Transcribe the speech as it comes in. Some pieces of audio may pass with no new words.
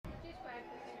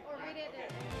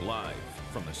Live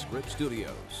from the Script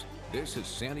Studios, this is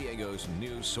San Diego's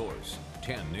news source,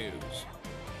 10 News.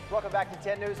 Welcome back to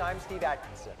 10 News. I'm Steve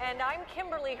Atkinson. And I'm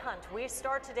Kimberly Hunt. We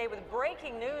start today with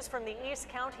breaking news from the East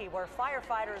County, where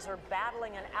firefighters are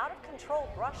battling an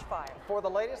out-of-control brush fire. For the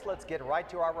latest, let's get right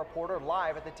to our reporter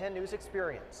live at the 10 News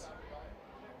Experience.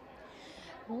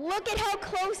 Look at how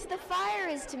close the fire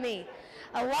is to me.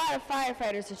 A lot of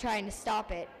firefighters are trying to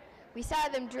stop it. We saw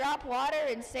them drop water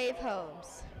and save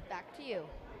homes. Back to you.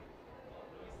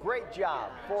 Great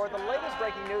job. For the latest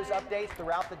breaking news updates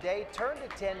throughout the day, turn to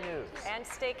 10 News. And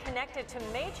stay connected to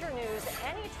major news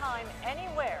anytime,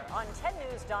 anywhere on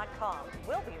 10news.com.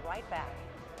 We'll be right back.